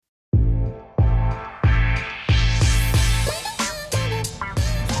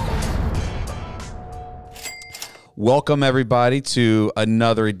Welcome, everybody, to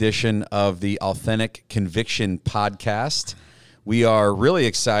another edition of the Authentic Conviction Podcast. We are really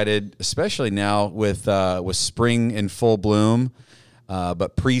excited, especially now with spring in full bloom,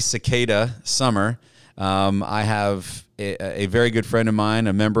 but pre-cicada summer. I have a very good friend of mine,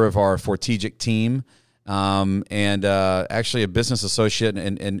 a member of our Fortegic team, and actually a business associate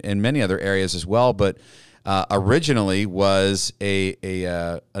in many other areas as well, but originally was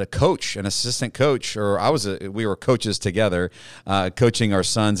a coach, an assistant coach, or we were coaches together, coaching our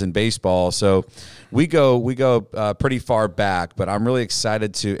sons in baseball. So we go pretty far back, but I'm really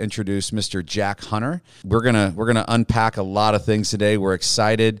excited to introduce Mr. Jack Hunter. We're gonna unpack a lot of things today. We're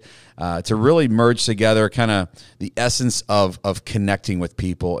excited to really merge together kind of the essence of connecting with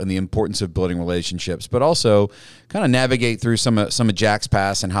people and the importance of building relationships, but also kind of navigate through some of Jack's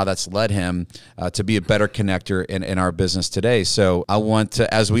past and how that's led him to be a better connector in our business today. So I want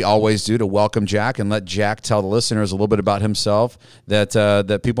to, as we always do, to welcome Jack and let Jack tell the listeners a little bit about himself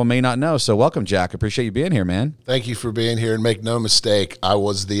that people may not know. So welcome, Jack. Appreciate you being here, man. Thank you for being here, and make no mistake, I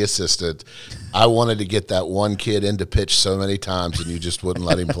was the assistant. I wanted to get that one kid into pitch so many times, and you just wouldn't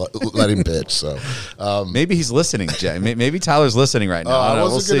let him pitch. So maybe he's listening, Jack. Maybe Tyler's listening right now. I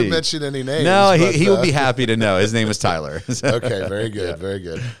wasn't going to mention any names. No, he will be happy to know. His name is Tyler. Okay, very good, yeah. Very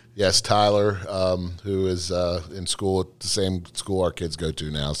good. Yes, Tyler, who is in school at the same school our kids go to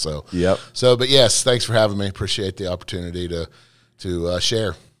now. So, yep. But yes, thanks for having me. Appreciate the opportunity to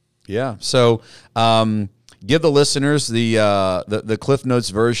share. Yeah. So, give the listeners the Cliff Notes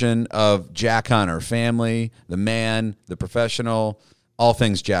version of Jack Hunter, family, the man, the professional, all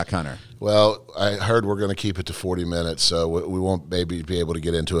things Jack Hunter. Well, I heard we're going to keep it to 40 minutes, so we won't maybe be able to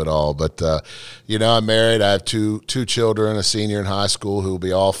get into it all. But, I'm married. I have two children, a senior in high school who will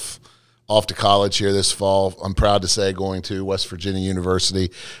be off to college here this fall. I'm proud to say going to West Virginia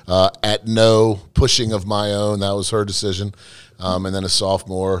University at no pushing of my own. That was her decision. And then a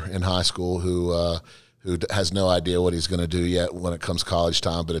sophomore in high school who has no idea what he's going to do yet when it comes college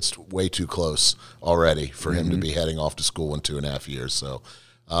time, but it's way too close already for him to be heading off to school in 2.5 years. So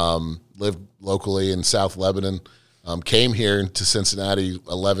lived locally in South Lebanon, came here to Cincinnati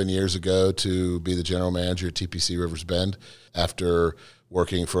 11 years ago to be the general manager at TPC Rivers Bend after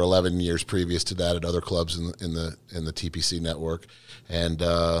working for 11 years previous to that at other clubs in the TPC network. And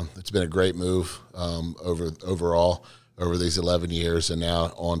it's been a great move overall over these 11 years, and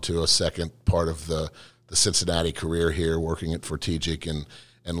now on to a second part of the Cincinnati career here, working at Fortegic and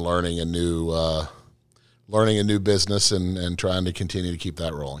learning a new business and trying to continue to keep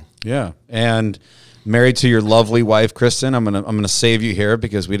that rolling. Yeah, and married to your lovely wife, Kristen. I'm gonna save you here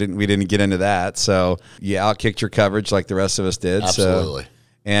because we didn't get into that. So you outkicked your coverage like the rest of us did. Absolutely. So,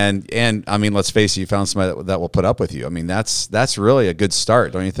 and I mean, let's face it, you found somebody that will put up with you. I mean, that's really a good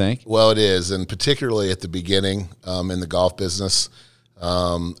start, don't you think? Well, it is, and particularly at the beginning in the golf business,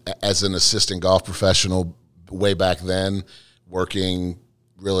 as an assistant golf professional way back then, working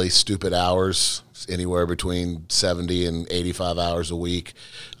really stupid hours, anywhere between 70 and 85 hours a week,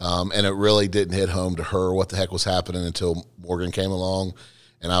 and it really didn't hit home to her what the heck was happening until Morgan came along,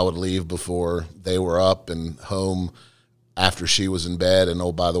 and I would leave before they were up and home after she was in bed, and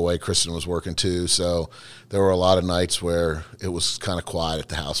oh, by the way, Kristen was working too, so there were a lot of nights where it was kind of quiet at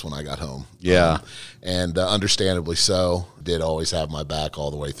the house when I got home. Yeah. And understandably so, did always have my back all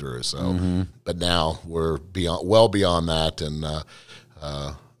the way through. So, but now we're well beyond that, and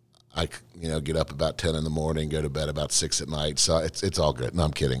I get up about 10 in the morning, go to bed about 6 at night, so it's all good. No,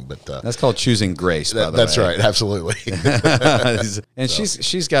 I'm kidding, but that's called choosing grace. By the that's way. Right, absolutely. And so.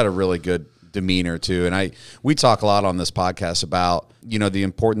 she's got a really good demeanor too, and we talk a lot on this podcast about the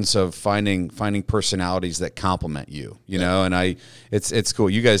importance of finding personalities that complement you, and it's cool.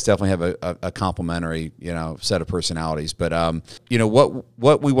 You guys definitely have a complementary set of personalities, but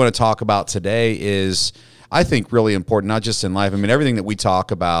what we want to talk about today is, I think, really important, not just in life. I mean, everything that we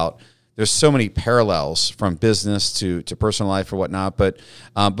talk about, there's so many parallels from business to personal life or whatnot. But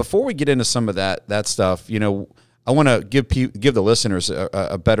before we get into some of that stuff, I want to give the listeners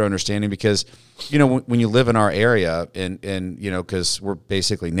a better understanding, because when you live in our area and because we're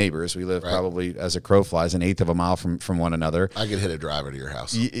basically neighbors, we live probably, as a crow flies, an eighth of a mile from one another. I could hit a driver to your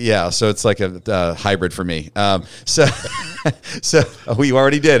house. Yeah, so it's like a hybrid for me. So we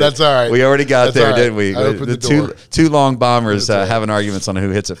already did it. That's all right. We already got there, right. Didn't we? I opened the door. Two long bombers having arguments on who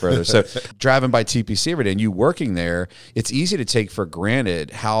hits it further. So driving by TPC every day and you working there, it's easy to take for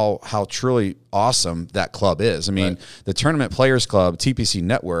granted how truly awesome that club is. I mean, the Tournament Players Club, TPC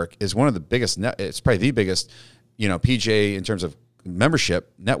Network, is one of the biggest. It's probably the biggest, PGA in terms of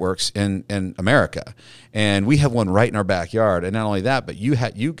membership networks in America, and we have one right in our backyard. And not only that, but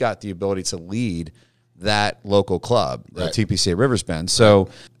you got the ability to lead that local club, the Right. TPC at Rivers Bend. So,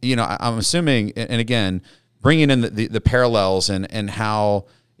 I'm assuming, and again, bringing in the parallels and how,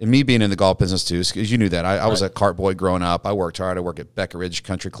 and me being in the golf business too, because you knew that. I was a cart boy growing up. I worked hard. I work at Becca Ridge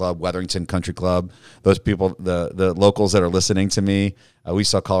Country Club, Weatherington Country Club. Those people, the locals that are listening to me, we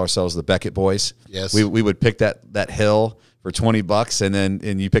used to call ourselves the Beckett Boys. Yes. We would pick that hill for $20,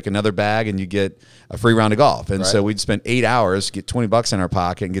 and you pick another bag and you get a free round of golf. And so we'd spend 8 hours, get $20 in our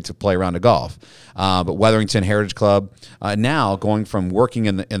pocket, and get to play a round of golf. But Weatherington Heritage Club, now going from working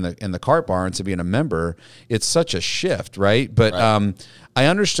in the cart barn to being a member, it's such a shift, right? But I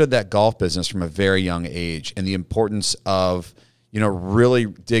understood that golf business from a very young age and the importance of really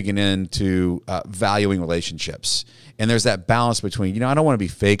digging into valuing relationships. And there's that balance between, I don't want to be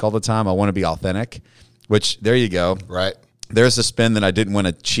fake all the time. I want to be authentic, which there you go. Right. There's a spin that I didn't want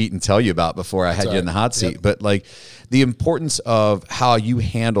to cheat and tell you about before I had you in the hot seat. Yep. But like the importance of how you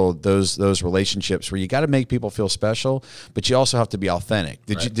handled those relationships where you got to make people feel special, but you also have to be authentic.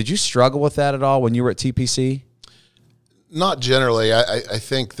 Did you struggle with that at all when you were at TPC? Not generally. I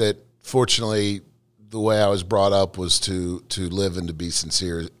think that fortunately the way I was brought up was to live and to be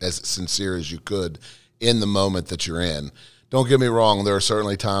sincere as you could in the moment that you're in. Don't get me wrong, there are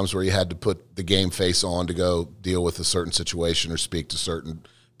certainly times where you had to put the game face on to go deal with a certain situation or speak to certain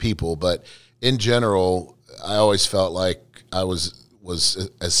people. But in general, I always felt like I was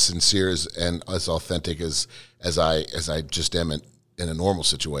as sincere and as authentic as I just am in a normal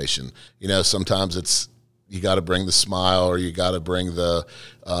situation. Sometimes it's you got to bring the smile, or you got to bring the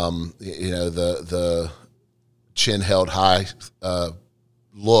the chin held high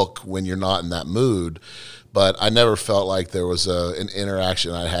look when you're not in that mood. But I never felt like there was an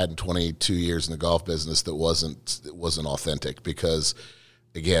interaction I had in 22 years in the golf business that wasn't authentic, because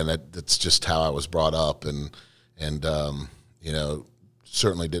again, that's just how I was brought up, and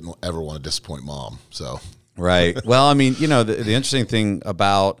certainly didn't ever want to disappoint Mom. So right. Well, I mean, the interesting thing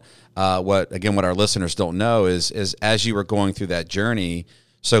about what our listeners don't know is as you were going through that journey.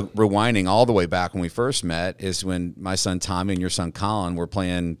 So rewinding all the way back when we first met is when my son Tommy and your son Colin were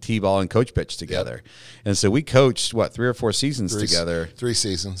playing T-ball and coach pitch together. Yep. And so we coached, 3 or 4 seasons together? 3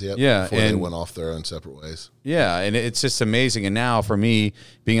 seasons, yep. Yeah. Before they went off their own separate ways. Yeah, and it's just amazing. And now for me,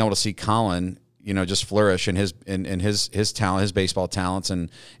 being able to see Colin, just flourish in his talent, his baseball talents,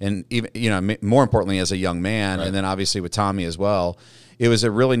 and even, more importantly as a young man, and then obviously with Tommy as well, it was a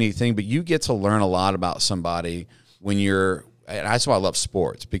really neat thing. But you get to learn a lot about somebody when you're. And that's why I love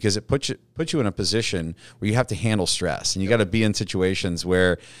sports, because it puts you in a position where you have to handle stress, and you got to be in situations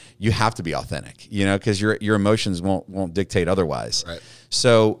where you have to be authentic, because your emotions won't dictate otherwise. Right.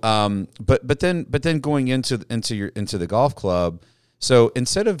 So, but then going into the golf club. So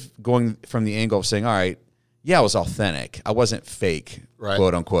instead of going from the angle of saying, all right, yeah, I was authentic, I wasn't fake,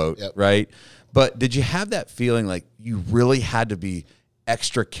 quote unquote, right? But did you have that feeling like you really had to be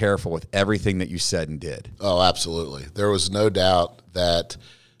extra careful with everything that you said and did? Oh, absolutely. There was no doubt that,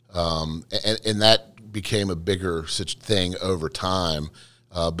 and that became a bigger such thing over time.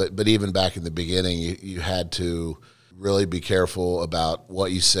 But even back in the beginning, you had to really be careful about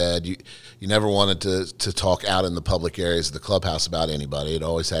what you said. You never wanted to talk out in the public areas of the clubhouse about anybody. It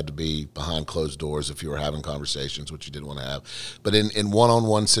always had to be behind closed doors if you were having conversations, which you didn't want to have. But in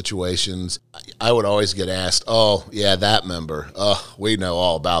one-on-one situations, I would always get asked, oh, yeah, that member, we know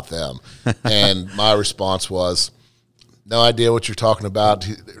all about them. And my response was, no idea what you're talking about.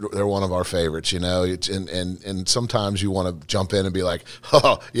 They're one of our favorites, and sometimes you want to jump in and be like,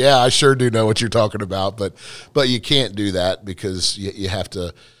 oh, yeah, I sure do know what you're talking about. But you can't do that, because you have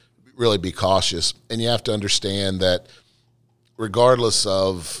to really be cautious. And you have to understand that regardless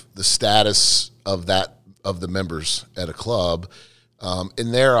of the status of the members at a club,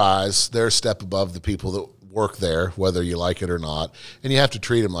 in their eyes, they're a step above the people that work there, whether you like it or not. And you have to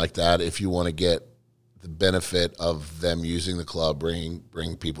treat them like that if you want to get the benefit of them using the club, bringing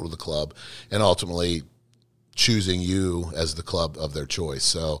people to the club, and ultimately choosing you as the club of their choice.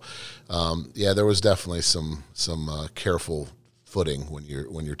 So, there was definitely some careful footing when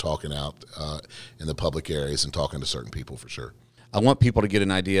you're talking out in the public areas and talking to certain people, for sure. I want people to get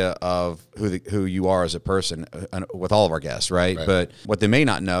an idea of who you are as a person with all of our guests, right? But what they may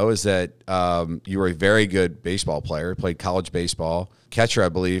not know is that you were a very good baseball player, played college baseball, catcher, I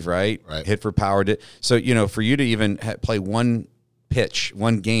believe, right? Hit for power. So, for you to even play one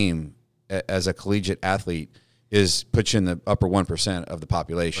game as a collegiate athlete puts you in the upper 1% of the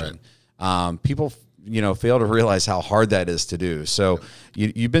population. People fail to realize how hard that is to do. So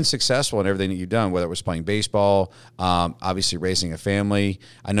you've been successful in everything that you've done, whether it was playing baseball, obviously raising a family.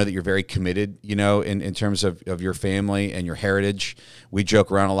 I know that you're very committed, in terms of your family and your heritage. We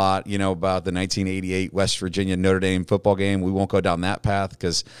joke around a lot, about the 1988 West Virginia Notre Dame football game. We won't go down that path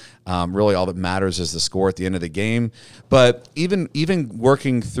because really all that matters is the score at the end of the game. But even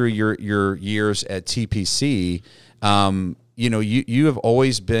working through your years at TPC, you have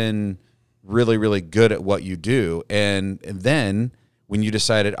always been really, really good at what you do. And then when you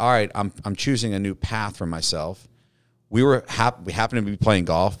decided, all right, I'm choosing a new path for myself, we happened to be playing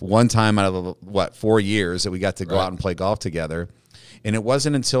golf one time out of the 4 years that we got to go out and play golf together. And it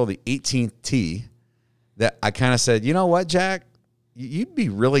wasn't until the 18th tee that I kind of said, you know what, Jack, you'd be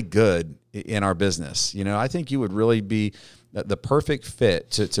really good in our business. I think you would really be the perfect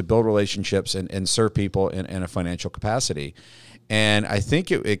fit to build relationships and serve people in a financial capacity. And I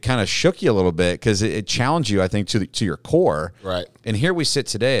think it kind of shook you a little bit because it challenged you, I think, to your core. Right. And here we sit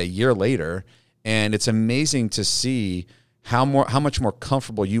today, a year later, and it's amazing to see how much more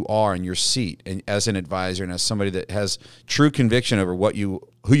comfortable you are in your seat and as an advisor and as somebody that has true conviction over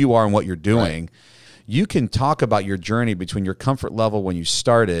who you are and what you're doing. Right. You can talk about your journey between your comfort level when you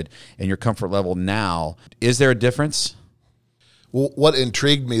started and your comfort level now. Is there a difference? Well, what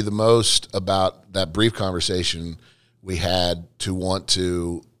intrigued me the most about that brief conversation we had to want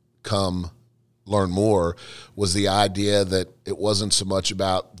to come learn more was the idea that it wasn't so much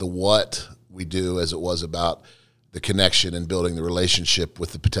about the what we do as it was about the connection and building the relationship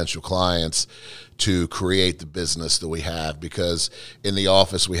with the potential clients to create the business that we have. Because in the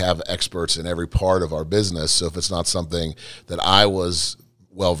office, we have experts in every part of our business. So if it's not something that I was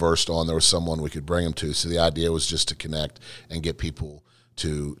well-versed on, there was someone we could bring them to. So the idea was just to connect and get people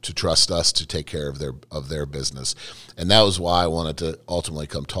to trust us to take care of their business. And that was why I wanted to ultimately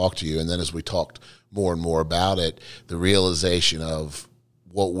come talk to you. And then as we talked more and more about it, the realization of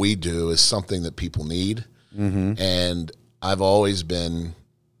what we do is something that people need. Mm-hmm. And I've always been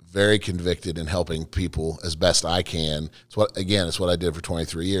very convicted in helping people as best I can. It's what I did for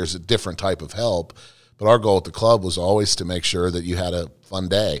 23 years, a different type of help. But our goal at the club was always to make sure that you had a fun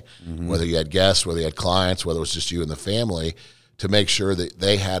day, mm-hmm. whether you had guests, whether you had clients, whether it was just you and the family, to make sure that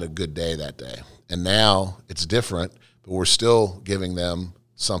they had a good day that day. And now it's different, but we're still giving them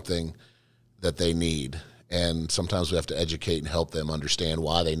something that they need. And sometimes we have to educate and help them understand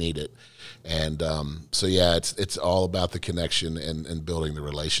why they need it. And it's all about the connection and building the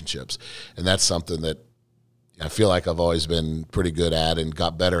relationships. And that's something that I feel like I've always been pretty good at and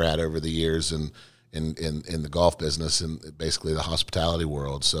got better at over the years and in the golf business and basically the hospitality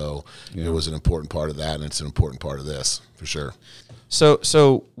world. So It was an important part of that, and it's an important part of this for sure.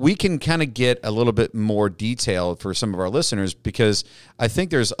 So we can kind of get a little bit more detail for some of our listeners because I think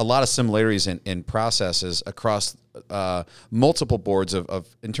there's a lot of similarities in processes across multiple boards of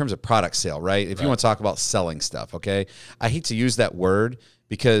in terms of product sale, right? If you want to talk about selling stuff, okay? I hate to use that word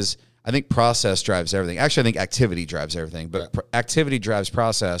because I think process drives everything. Actually, I think activity drives everything, but activity drives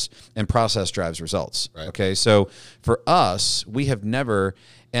process, and process drives results. Right. Okay, so for us, we have never,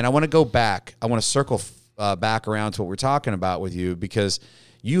 and I want to go back. I want to circle back around to what we're talking about with you because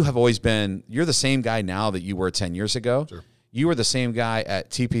you have always been. You're the same guy now that you were 10 years ago. Sure. You were the same guy at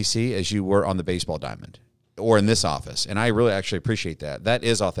TPC as you were on the baseball diamond or in this office, and I really actually appreciate that. That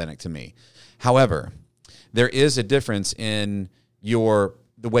is authentic to me. However, there is a difference in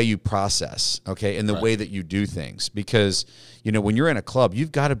the way you process, okay, and the way that you do things. Because, when you're in a club, you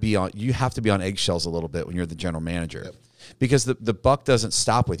have to be on eggshells a little bit when you're the general manager. Yep. Because the buck doesn't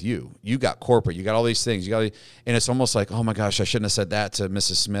stop with you. You got corporate, you got all these things, and it's almost like, oh my gosh, I shouldn't have said that to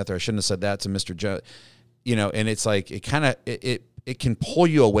Mrs. Smith, or I shouldn't have said that to Mr. Joe, and it's like, it kind of, it can pull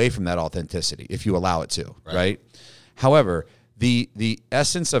you away from that authenticity if you allow it to, right? However, the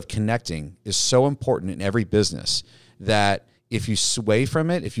essence of connecting is so important in every business that if you sway from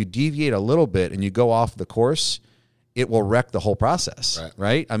it, if you deviate a little bit and you go off the course, it will wreck the whole process,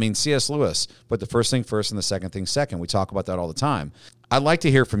 right? I mean, C.S. Lewis put the first thing first and the second thing second. We talk about that all the time. I'd like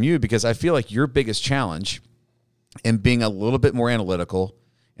to hear from you because I feel like your biggest challenge in being a little bit more analytical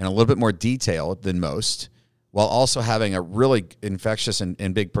and a little bit more detailed than most, while also having a really infectious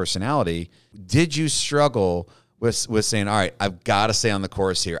and big personality, did you struggle with saying, all right, I've got to stay on the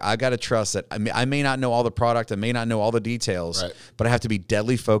course here. I've got to trust that I may not know all the product, I may not know all the details, but I have to be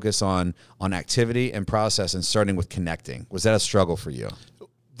deadly focused on activity and process and starting with connecting. Was that a struggle for you?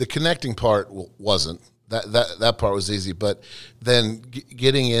 The connecting part wasn't. That part was easy, but then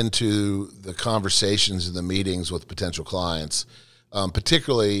getting into the conversations and the meetings with potential clients,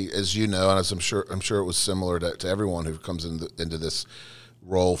 particularly as you know, and as I'm sure it was similar to everyone who comes into this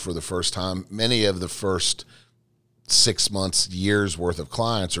role for the first time. Many of the first 6 months, years worth of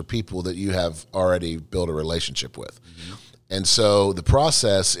clients are people that you have already built a relationship with. Mm-hmm. And so the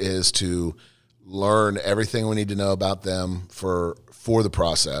process is to learn everything we need to know about them for the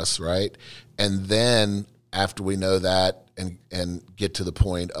process, right? And then after we know that and get to the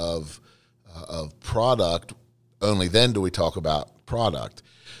point of product, only then do we talk about product.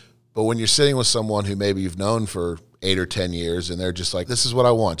 But when you're sitting with someone who maybe you've known for 8 or 10 years and they're just like, this is what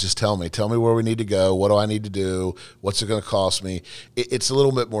I want, just tell me where we need to go, what do I need to do, what's it going to cost me, it's a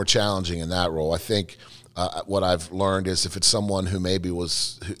little bit more challenging in that role. I think what I've learned is if it's someone who maybe who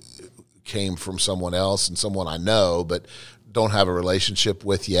came from someone else and someone I know but don't have a relationship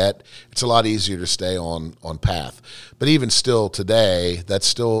with yet, it's a lot easier to stay on path. But even still today, that's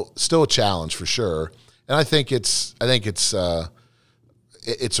still a challenge for sure. And I think it's a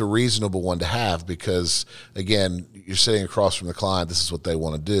reasonable one to have because, again, you're sitting across from the client. This is what they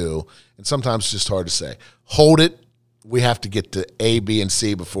want to do. And sometimes it's just hard to say. Hold it. We have to get to A, B, and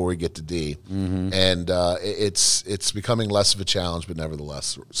C before we get to D. Mm-hmm. And it's becoming less of a challenge, but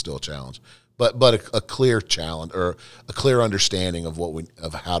nevertheless still a challenge. But a clear challenge or a clear understanding of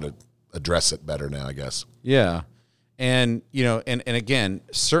of how to address it better now, I guess. Yeah. And, and again,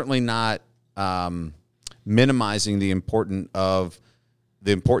 certainly not minimizing the importance of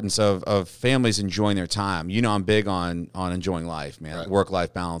families enjoying their time. I'm big on enjoying life, man. Right.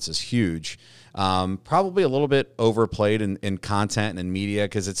 Work-life balance is huge. Probably a little bit overplayed in content and in media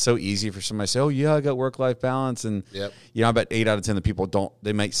because it's so easy for somebody to say, oh yeah, I got work-life balance. And I bet 8 out of 10 of the people don't,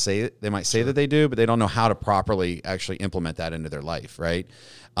 they might say sure. that they do, but they don't know how to properly actually implement that into their life. Right.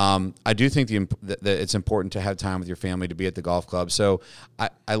 I do think that it's important to have time with your family, to be at the golf club. So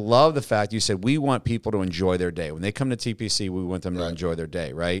I love the fact you said we want people to enjoy their day. When they come to TPC, we want them to enjoy their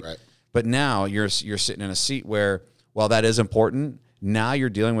day, right? But now you're sitting in a seat where, while that is important, now you're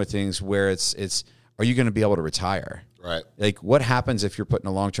dealing with things where it's are you going to be able to retire? Right. Like, what happens if you're put in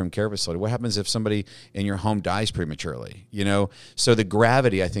a long-term care facility? What happens if somebody in your home dies prematurely? So the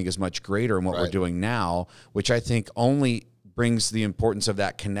gravity, I think, is much greater in what we're doing now, which I think only brings the importance of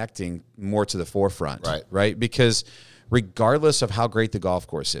that connecting more to the forefront. Right. Because regardless of how great the golf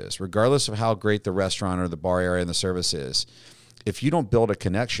course is, regardless of how great the restaurant or the bar area and the service is, if you don't build a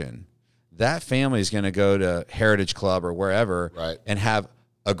connection, that family is going to go to Heritage Club or wherever and have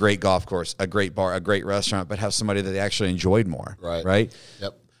a great golf course, a great bar, a great restaurant, but have somebody that they actually enjoyed more. Right.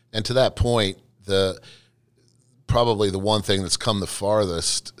 Yep. And to that point, probably the one thing that's come the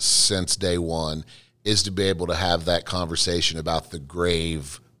farthest since day one is to be able to have that conversation about the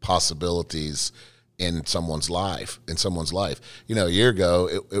grave possibilities in someone's life. A year ago,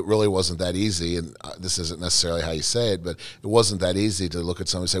 it really wasn't that easy, and this isn't necessarily how you say it, but it wasn't that easy to look at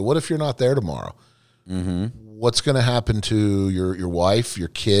someone and say, what if you're not there tomorrow? Mm-hmm. What's going to happen to your wife, your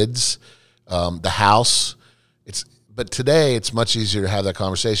kids, the house? But today, it's much easier to have that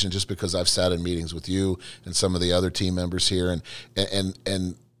conversation just because I've sat in meetings with you and some of the other team members here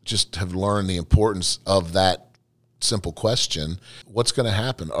and just have learned the importance of that simple question. What's going to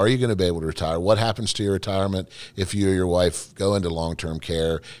happen? Are you going to be able to retire? What happens to your retirement if you or your wife go into long-term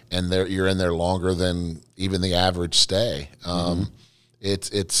care and you're in there longer than even the average stay?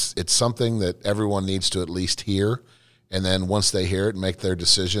 It's something that everyone needs to at least hear, and then once they hear it and make their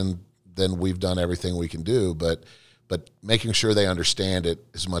decision, then we've done everything we can do. But making sure they understand it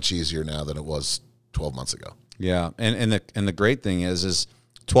is much easier now than it was 12 months ago. Yeah, and the great thing is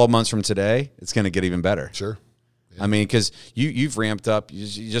 12 months from today, it's going to get even better. Sure. I mean, because you've ramped up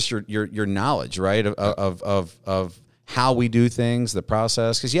just your knowledge, right, of how we do things, the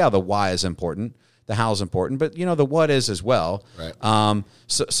process. Because the why is important, the how is important, but the what is as well. Right.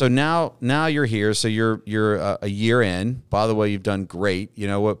 So now you're here. So you're a year in. By the way, you've done great.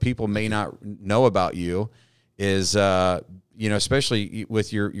 What people may not know about you is especially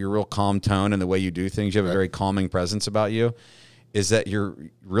with your real calm tone and the way you do things. You have a very calming presence about you. Is that you're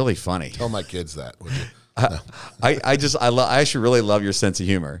really funny? Tell my kids that, would you? No. I actually really love your sense of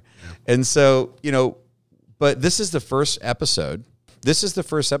humor. Yeah. And so, but this is the first episode. This is the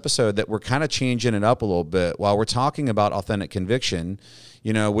first episode that we're kind of changing it up a little bit while we're talking about authentic conviction,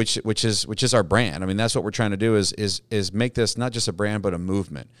 which is our brand. I mean, that's what we're trying to do is make this not just a brand, but a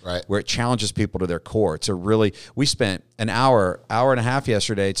movement, right, where it challenges people to their core. We spent an hour and a half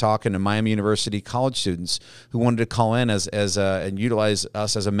yesterday talking to Miami University college students who wanted to call in and utilize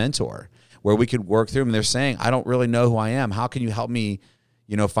us as a mentor, where we could work through them. They're saying, I don't really know who I am. How can you help me,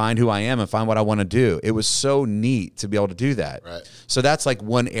 find who I am and find what I want to do? It was so neat to be able to do that. Right. So that's like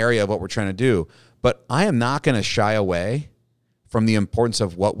one area of what we're trying to do. But I am not going to shy away from the importance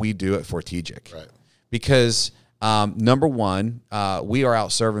of what we do at Fortegic. Right. Because Number one, we are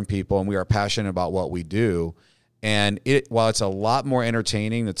out serving people and we are passionate about what we do. And while it's a lot more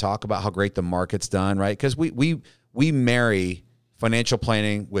entertaining to talk about how great the market's done, right? Because we marry financial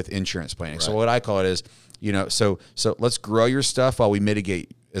planning with insurance planning. Right. So what I call it is, so let's grow your stuff while we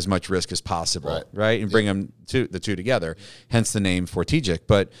mitigate as much risk as possible, right? And bring the two together, hence the name Fortegic.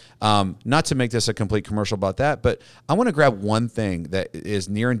 But not to make this a complete commercial about that, but I want to grab one thing that is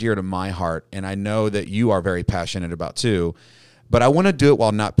near and dear to my heart, and I know that you are very passionate about too, but I want to do it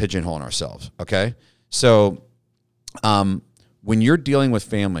while not pigeonholing ourselves, okay? So when you're dealing with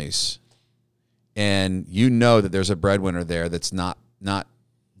families and you know that there's a breadwinner there that's not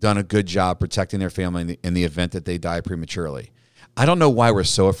done a good job protecting their family in the event that they die prematurely, I don't know why we're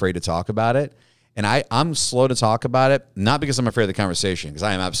so afraid to talk about it. And I'm slow to talk about it, not because I'm afraid of the conversation, because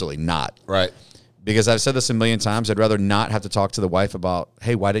I am absolutely not. Right. Because I've said this a million times. I'd rather not have to talk to the wife about,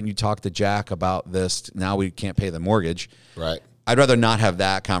 hey, why didn't you talk to Jack about this? Now we can't pay the mortgage. Right. I'd rather not have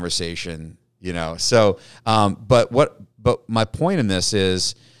that conversation, So, but my point in this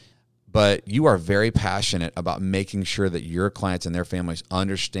is, but you are very passionate about making sure that your clients and their families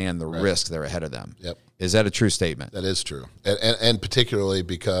understand the risks that are ahead of them. Yep. Is that a true statement? That is true. And particularly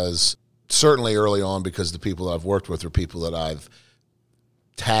because, certainly early on, because the people that I've worked with are people that I've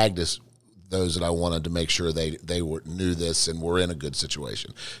tagged as those that I wanted to make sure they knew this and were in a good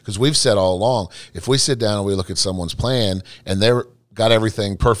situation. Because we've said all along, if we sit down and we look at someone's plan and they're got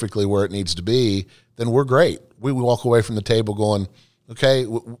everything perfectly where it needs to be, then we're great. We walk away from the table going, okay,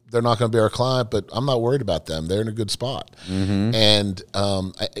 they're not going to be our client, but I'm not worried about them. They're in a good spot. Mm-hmm.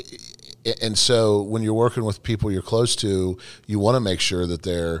 And so when you're working with people you're close to, you want to make sure that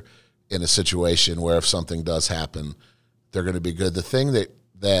they're in a situation where if something does happen, they're going to be good. The thing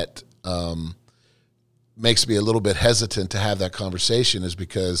that makes me a little bit hesitant to have that conversation is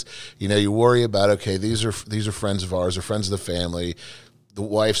because, you worry about, okay, these are friends of ours or friends of the family. The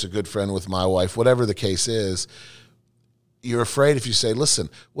wife's a good friend with my wife, whatever the case is. You're afraid if you say, listen,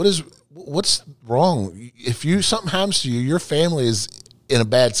 what's wrong? If something happens to you, your family is in a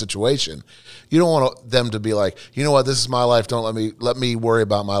bad situation. You don't want them to be like, you know what, this is my life. Don't let me worry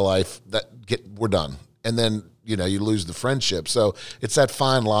about my life. We're done. And then, you lose the friendship. So it's that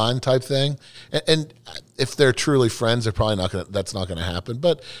fine line type thing. And if they're truly friends, they're probably that's not going to happen.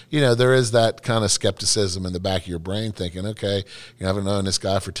 But, there is that kind of skepticism in the back of your brain thinking, okay, I haven't known this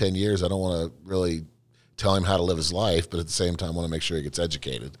guy for 10 years. I don't want to really tell him how to live his life, but at the same time want to make sure he gets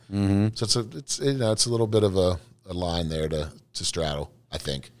educated. Mm-hmm. So it's a little bit of a line there to straddle, I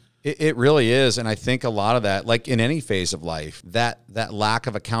think. It really is, and I think a lot of that, like in any phase of life, that lack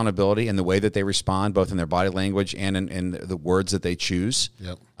of accountability in the way that they respond, both in their body language and in the words that they choose.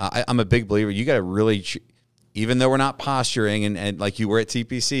 Yep. I'm a big believer. You got to really, even though we're not posturing and like you were at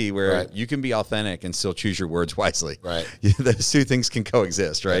TPC, where you can be authentic and still choose your words wisely. Right. Those two things can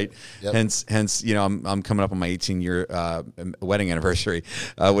coexist, right? Yep. Hence, I'm coming up on my 18-year wedding anniversary.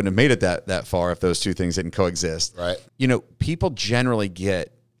 I wouldn't have made it that far if those two things didn't coexist. Right. People generally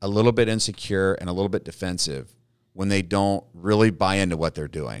get a little bit insecure and a little bit defensive when they don't really buy into what they're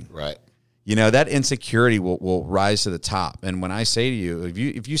doing. Right. That insecurity will rise to the top. And when I say to you,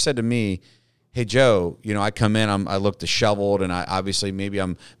 if you said to me, hey, Joe, I come in, I look disheveled, and I obviously maybe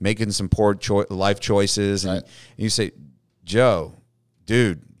I'm making some poor life choices. And you say, Joe,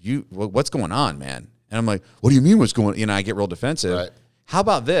 dude, what's going on, man? And I'm like, what do you mean what's going on? I get real defensive. Right. How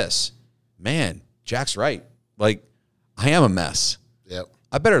about this? Man, Jack's right. Like, I am a mess. Yep.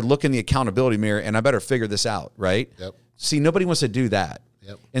 I better look in the accountability mirror and I better figure this out, right? Yep. See, nobody wants to do that.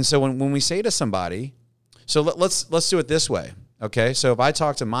 Yep. And so when we say to somebody, so let's do it this way, okay? So if I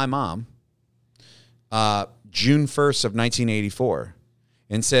talk to my mom, June 1st of 1984,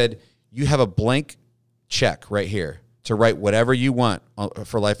 and said, you have a blank check right here to write whatever you want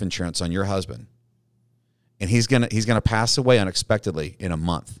for life insurance on your husband, and he's gonna pass away unexpectedly in a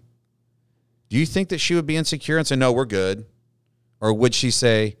month. Do you think that she would be insecure and say, no, we're good? Or would she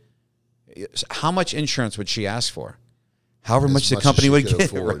say, how much insurance would she ask for? However much the company would give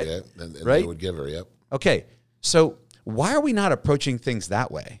her, right? And they would give her, yep. Okay, so why are we not approaching things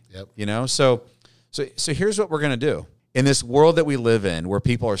that way? Yep. So here's what we're going to do. In this world that we live in, where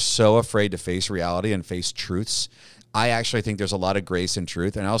people are so afraid to face reality and face truths, I actually think there's a lot of grace in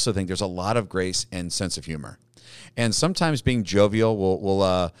truth, and I also think there's a lot of grace and sense of humor. And sometimes being jovial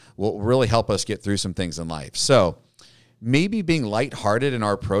will really help us get through some things in life. So maybe being lighthearted in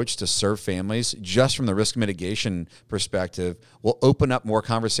our approach to serve families, just from the risk mitigation perspective, will open up more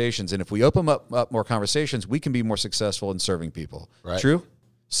conversations. And if we open up more conversations, we can be more successful in serving people. Right. True?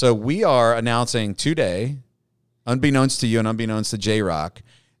 So we are announcing today, unbeknownst to you and unbeknownst to J-Rock,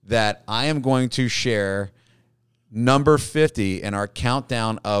 that I am going to share number 50 in our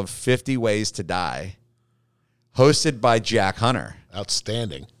countdown of 50 ways to die, hosted by Jack Hunter.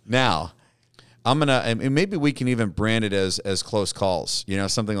 Outstanding. Now, and maybe we can even brand it as close calls,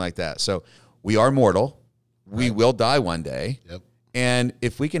 something like that. So we are mortal. We will die one day. Yep. And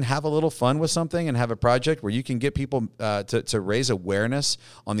if we can have a little fun with something and have a project where you can get people to raise awareness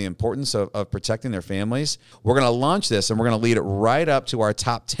on the importance of protecting their families, we're going to launch this and we're going to lead it right up to our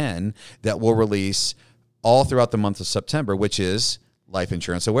top 10 that we'll release all throughout the month of September, which is Life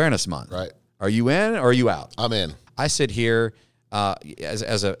Insurance Awareness Month. Right. Are you in or are you out? I'm in. I sit here as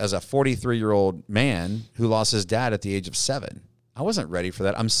a 43-year-old man who lost his dad at the age of 7. I wasn't ready for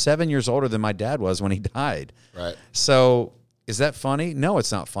that. I'm 7 years older than my dad was when he died. Right. So is that funny? No,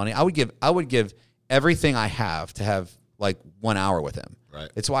 it's not funny. I would give everything I have to have like 1 hour with him.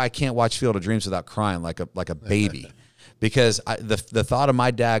 Right. It's why I can't watch Field of Dreams without crying like a baby, because the thought of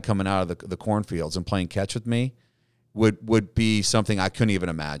my dad coming out of the cornfields and playing catch with me would be something I couldn't even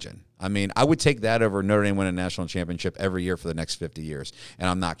imagine. I mean, I would take that over Notre Dame winning a national championship every year for the next 50 years, and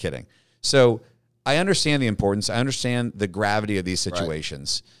I'm not kidding. So I understand the importance. I understand the gravity of these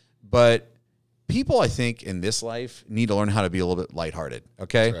situations, but people, I think, in this life need to learn how to be a little bit lighthearted,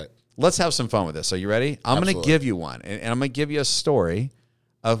 okay? Right. Let's have some fun with this. Are you ready? I'm going to give you one, and I'm going to give you a story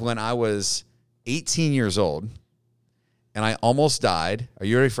of when I was 18 years old, and I almost died. Are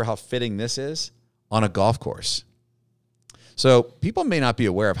you ready for how fitting this is? On a golf course. So people may not be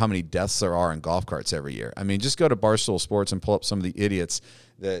aware of how many deaths there are in golf carts every year. I mean, just go to Barstool Sports and pull up some of the idiots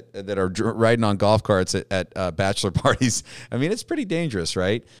that are riding on golf carts at bachelor parties. I mean, it's pretty dangerous,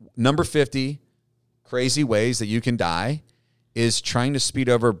 right? Number 50, crazy ways that you can die, is trying to speed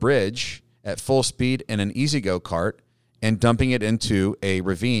over a bridge at full speed in an easy-go kart and dumping it into a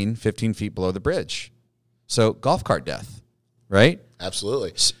ravine 15 feet below the bridge. So golf cart death, right?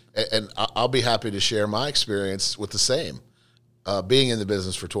 Absolutely. And I'll be happy to share my experience with the same. Being in the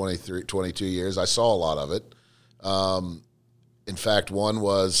business for 22 years, I saw a lot of it. In fact, one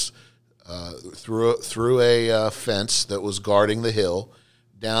was through a fence that was guarding the hill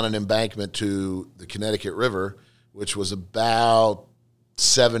down an embankment to the Connecticut River, which was about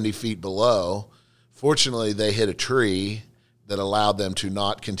 70 feet below. Fortunately, they hit a tree that allowed them to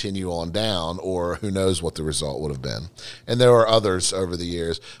not continue on down, or who knows what the result would have been. And there were others over the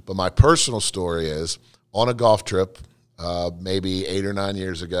years. But my personal story is on a golf trip, maybe 8 or 9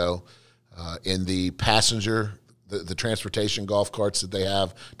 years ago, in the passenger, the transportation golf carts that they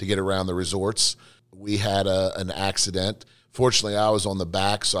have to get around the resorts, we had an accident. Fortunately, I was on the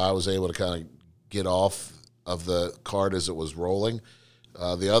back, so I was able to kind of get off of the cart as it was rolling.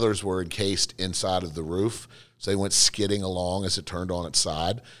 The others were encased inside of the roof, so they went skidding along as it turned on its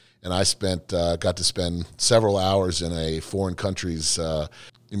side. And I got to spend several hours in a foreign country's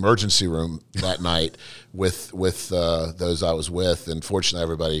emergency room that night with those I was with, and fortunately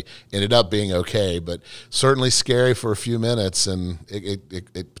everybody ended up being okay, but certainly scary for a few minutes, and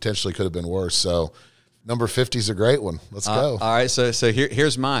it potentially could have been worse. So number 50 is a great one. Let's go. All right, so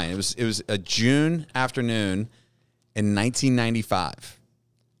here's mine. It was a June afternoon in 1995.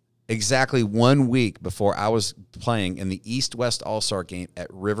 Exactly 1 week before I was playing in the East-West All-Star game at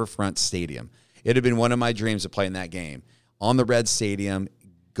Riverfront Stadium. It had been one of my dreams to play in that game. On the Red Stadium,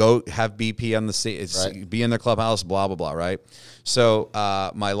 go have BP on the be in their clubhouse, blah, blah, blah, right? So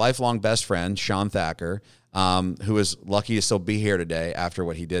my lifelong best friend, Sean Thacker, who is lucky to still be here today after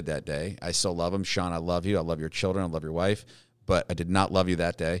what he did that day. I still love him. Sean, I love you. I love your children. I love your wife. But I did not love you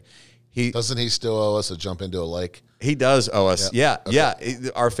that day. Doesn't he still owe us a jump into a lake? He does owe us. Yep. Yeah.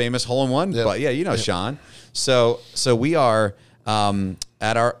 Our famous hole-in-one. Yep. But yeah, Sean. So we are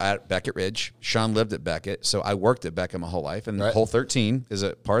at Beckett Ridge. Sean lived at Beckett, so I worked at Beckett my whole life. And hole 13 is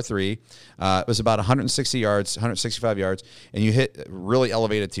a par 3. It was about 165 yards, and you hit a really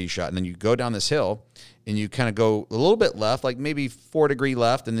elevated tee shot, and then you go down this hill, and you kind of go a little bit left, like maybe 4-degree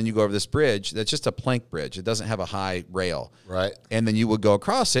left, and then you go over this bridge that's just a plank bridge. It doesn't have a high rail. Right. And then you would go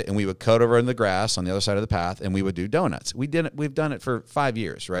across it, and we would cut over in the grass on the other side of the path, and we would do donuts. We've done it for 5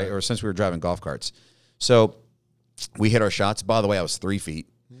 years, right? Or since we were driving golf carts. So we hit our shots. By the way, I was 3 feet.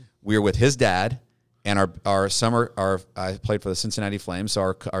 We were with his dad, and I played for the Cincinnati Flames,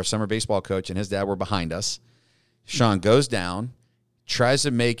 so our summer baseball coach and his dad were behind us. Sean goes down, tries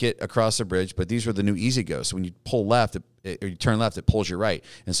to make it across the bridge, but these were the new easy goes. So when you pull left, or you turn left, it pulls you right.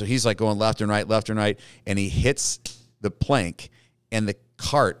 And so he's like going left and right, and he hits the plank, and the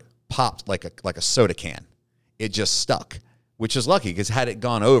cart popped like a soda can. It just stuck which is lucky because had it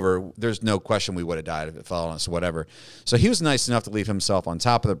gone over, there's no question we would have died if it fell on us or whatever. So he was nice enough to leave himself on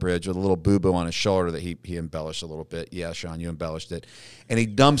top of the bridge with a little boo-boo on his shoulder that he embellished a little bit. Yeah, Sean, you embellished it. And he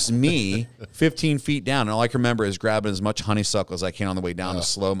dumps me 15 feet down. And all I can remember is grabbing as much honeysuckle as I can on the way down to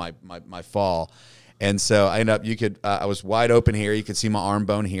slow my fall. And so I ended up, I was wide open here. You could see my arm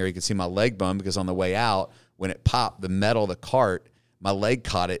bone here. You could see my leg bone because on the way out, when it popped, the metal of the cart, my leg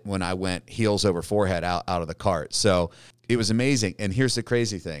caught it when I went heels over forehead out of the cart. So it was amazing. And here's the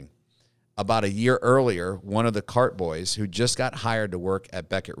crazy thing. About a year earlier, one of the cart boys who just got hired to work at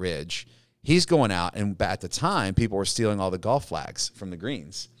Beckett Ridge, he's going out, and at the time, people were stealing all the golf flags from the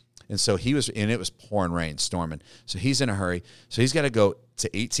greens. And so it was pouring rain, storming. So he's in a hurry. So he's got to go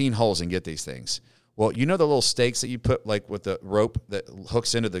to 18 holes and get these things. Well, you know the little stakes that you put like with the rope that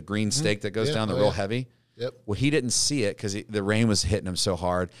hooks into the green stake that goes down the real heavy? Yep. Well, he didn't see it because the rain was hitting him so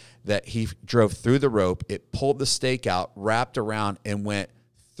hard that he drove through the rope. It pulled the stake out, wrapped around, and went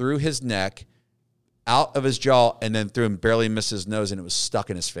through his neck, out of his jaw, and then through and barely missed his nose, and it was stuck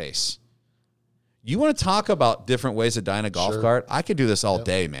in his face. You want to talk about different ways to die in a golf cart? I could do this all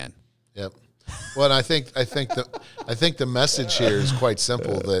day, man. Yep. Well, and I think the message here is quite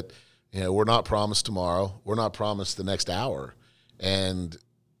simple that we're not promised tomorrow, we're not promised the next hour, and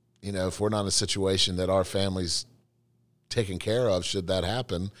if we're not in a situation that our family's taken care of, should that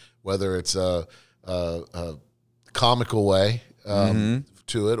happen, whether it's a comical way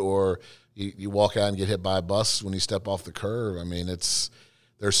to it, or you walk out and get hit by a bus when you step off the curb. I mean,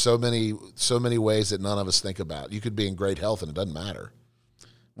 there's so many ways that none of us think about. You could be in great health and it doesn't matter.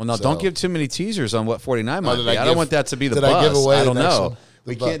 Well, no, don't give too many teasers on what 49 might be. I don't want that to be the bus. I give away I don't know.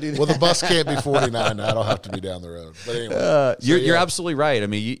 We can't do that. Well, the bus can't be 49. That'll have to be down the road. But anyway. You're absolutely right. I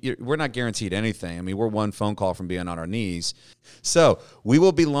mean, we're not guaranteed anything. I mean, we're one phone call from being on our knees. So we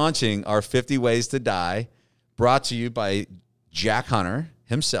will be launching our 50 Ways to Die, brought to you by Jack Hunter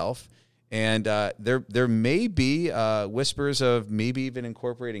himself. And there may be whispers of maybe even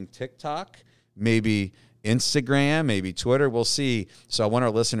incorporating TikTok, maybe Instagram, maybe Twitter. We'll see. So I want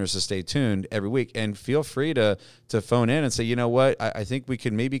our listeners to stay tuned every week, and feel free to phone in and say, you know what, I think we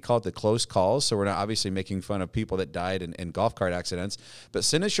can maybe call it the close calls. So we're not obviously making fun of people that died in golf cart accidents, but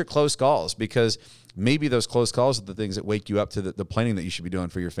send us your close calls, because maybe those close calls are the things that wake you up to the planning that you should be doing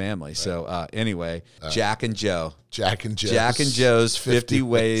for your family. Right. So anyway, Jack and Joe's 50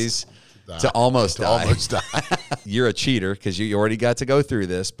 Ways to almost die. You're a cheater because you already got to go through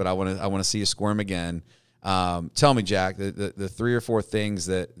this, but I want to see you squirm again. Tell me, Jack, the 3 or 4 things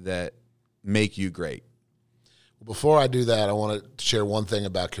that make you great. Before I do that, I want to share one thing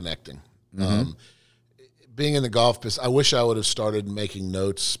about connecting. Being in the golf business, I wish I would have started making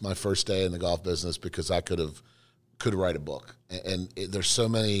notes my first day in the golf business, because I could write a book. And there's so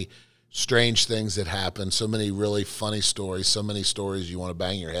many strange things that happen, so many really funny stories, so many stories you want to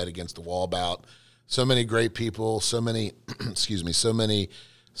bang your head against the wall about, so many great people, so many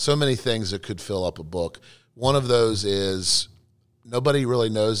so many things that could fill up a book. One of those is, nobody really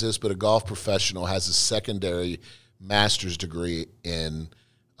knows this, but a golf professional has a secondary master's degree in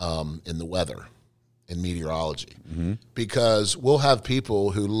the weather, in meteorology, because we'll have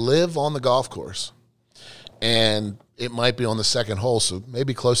people who live on the golf course, and it might be on the second hole, so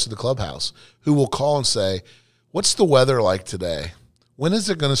maybe close to the clubhouse, who will call and say, what's the weather like today? When is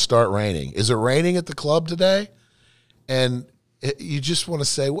it going to start raining? Is it raining at the club today? And you just want to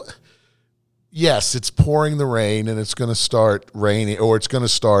say, yes, it's pouring the rain, and it's going to start raining, or it's going to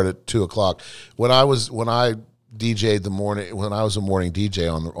start at 2:00. When I DJ'd when I was a morning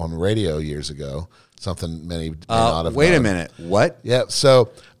DJ on the radio years ago, something many may not have Wait known. a minute. What? Yeah.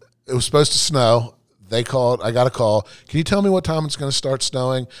 So it was supposed to snow. They called. I got a call. Can you tell me what time it's going to start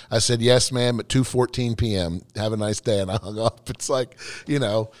snowing? I said, yes, ma'am, at 2:14 p.m. Have a nice day. And I hung up. It's like,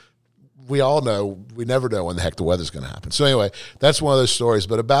 we all know, we never know when the heck the weather's going to happen. So anyway, that's one of those stories.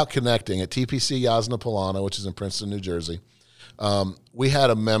 But about connecting, at TPC Yasna Polana, which is in Princeton, New Jersey, we had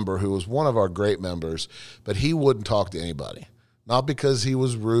a member who was one of our great members, but he wouldn't talk to anybody. Not because he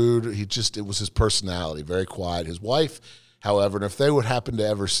was rude. It was his personality, very quiet. His wife, however, and if they would happen to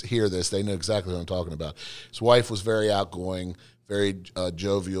ever hear this, they know exactly what I'm talking about. His wife was very outgoing, very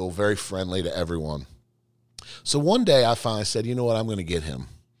jovial, very friendly to everyone. So one day I finally said, you know what, I'm going to get him.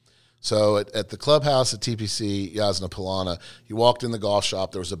 So at the clubhouse at TPC Yasna Polana, you walked in the golf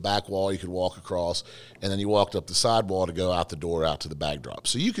shop. There was a back wall you could walk across, and then you walked up the side wall to go out the door out to the bag drop.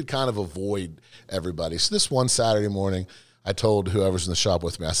 So you could kind of avoid everybody. So this one Saturday morning, I told whoever's in the shop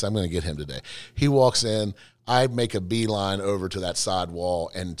with me, I said, I'm going to get him today. He walks in. I make a beeline over to that side wall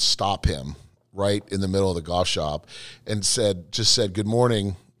and stop him right in the middle of the golf shop and just said, good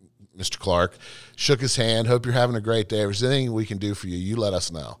morning, Mr. Clark, shook his hand. Hope you're having a great day. If there's anything we can do for you, you let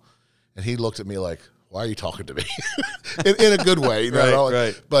us know. And he looked at me like, why are you talking to me? in a good way. You know?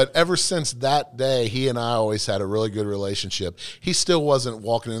 Right. But ever since that day, he and I always had a really good relationship. He still wasn't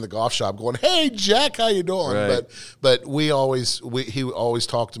walking in the golf shop going, hey, Jack, how you doing? Right. But he always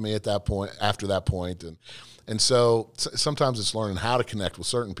talked to me at that point, after that point. And so sometimes it's learning how to connect with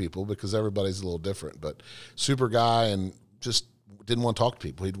certain people because everybody's a little different. But super guy and just didn't want to talk to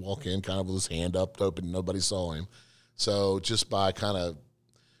people. He'd walk in kind of with his hand up open, nobody saw him. So just by kind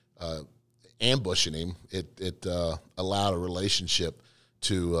of ambushing him, it allowed a relationship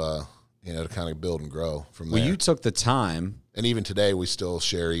to to kind of build and grow from there. Well, you took the time, and even today we still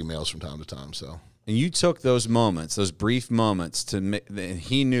share emails from time to time. So, and you took those moments, those brief moments, and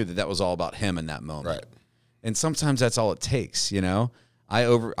he knew that was all about him in that moment. Right. And sometimes that's all it takes, you know. I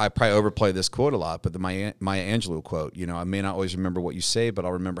probably overplay this quote a lot, but the Maya Angelou quote, you know, I may not always remember what you say, but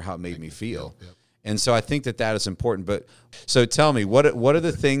I'll remember how it made me feel. Yep. And so I think that is important. But so tell me, what are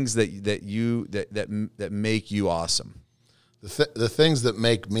the things that make you awesome? The things that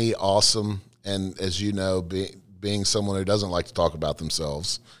make me awesome, and as you know, being someone who doesn't like to talk about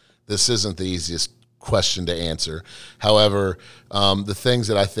themselves, this isn't the easiest question to answer. However, the things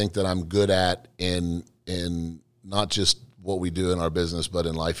that I think that I'm good at in not just what we do in our business, but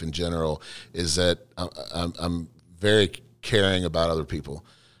in life in general, is that I'm very caring about other people.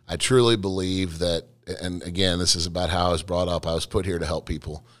 I truly believe that, and again, this is about how I was brought up. I was put here to help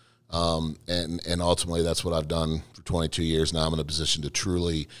people, and ultimately that's what I've done for 22 years now. I'm in a position to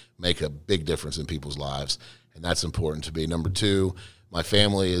truly make a big difference in people's lives, and that's important to me. Number two, my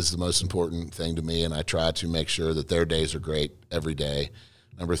family is the most important thing to me, and I try to make sure that their days are great every day.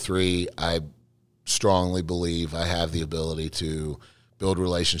 Number three, I strongly believe I have the ability to build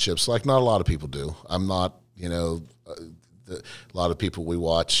relationships like not a lot of people do. I'm not, a lot of people we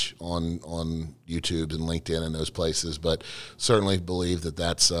watch on YouTube and LinkedIn and those places, but certainly believe that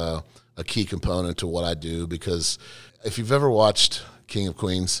that's a key component to what I do, because if you've ever watched King of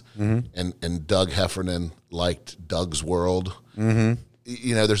Queens and Doug Heffernan liked Doug's World,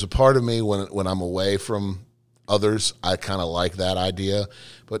 there's a part of me when I'm away from others, I kind of like that idea.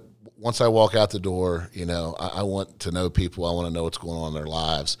 But once I walk out the door, I want to know people. I want to know what's going on in their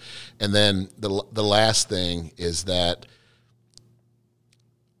lives. And then the last thing is that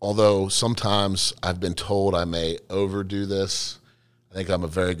although sometimes I've been told I may overdo this, I think I'm a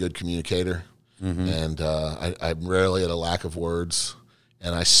very good communicator. And I'm rarely at a lack of words.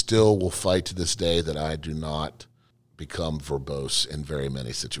 And I still will fight to this day that I do not become verbose in very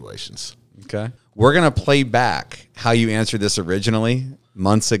many situations. Okay. We're going to play back how you answered this originally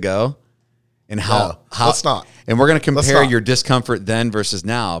months ago, and how let's not. And we're going to compare your discomfort then versus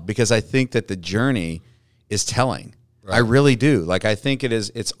now, because I think that the journey is telling. Right. I really do. Like, I think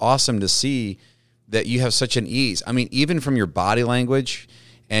it's awesome to see that you have such an ease. I mean, even from your body language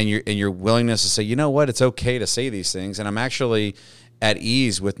and your willingness to say, you know what, it's okay to say these things, and I'm actually at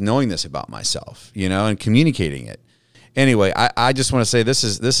ease with knowing this about myself, and communicating it. Anyway, I just want to say this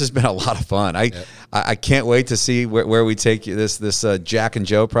has been a lot of fun. I can't wait to see where we take this Jack and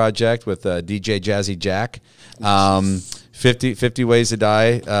Joe project with DJ Jazzy Jack. 50 Ways to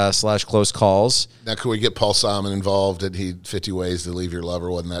Die / Close Calls. Now, could we get Paul Simon involved? Did he 50 Ways to Leave Your Lover?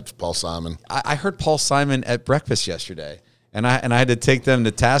 Wasn't that Paul Simon? I heard Paul Simon at breakfast yesterday, and I had to take them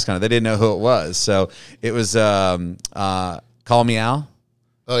to task on it. They didn't know who it was, so it was Call Me Al.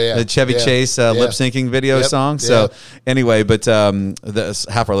 Oh, yeah. The Chevy Chase lip syncing video song. So anyway, but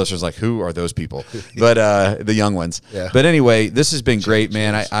half our listeners are like, who are those people? But the young ones. Yeah. But anyway, this has been great,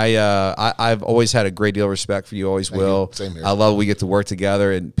 man. I've always had a great deal of respect for you. Always will. Same here. I love we get to work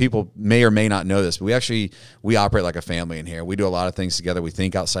together, and people may or may not know this, but we operate like a family in here. We do a lot of things together. We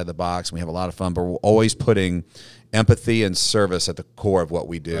think outside the box. And we have a lot of fun, but we're always putting empathy and service at the core of what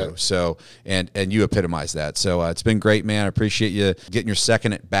we do. Right. So, and you epitomize that. So it's been great, man. I appreciate you getting your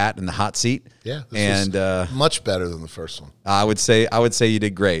second at bat in the hot seat. Yeah. This was much better than the first one. I would say you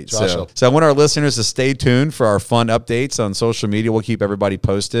did great. Josh, so I want our listeners to stay tuned for our fun updates on social media. We'll keep everybody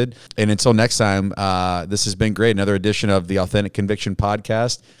posted. And until next time, this has been great. Another edition of the Authentic Conviction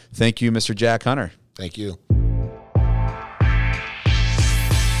Podcast. Thank you, Mr. Jack Hunter. Thank you.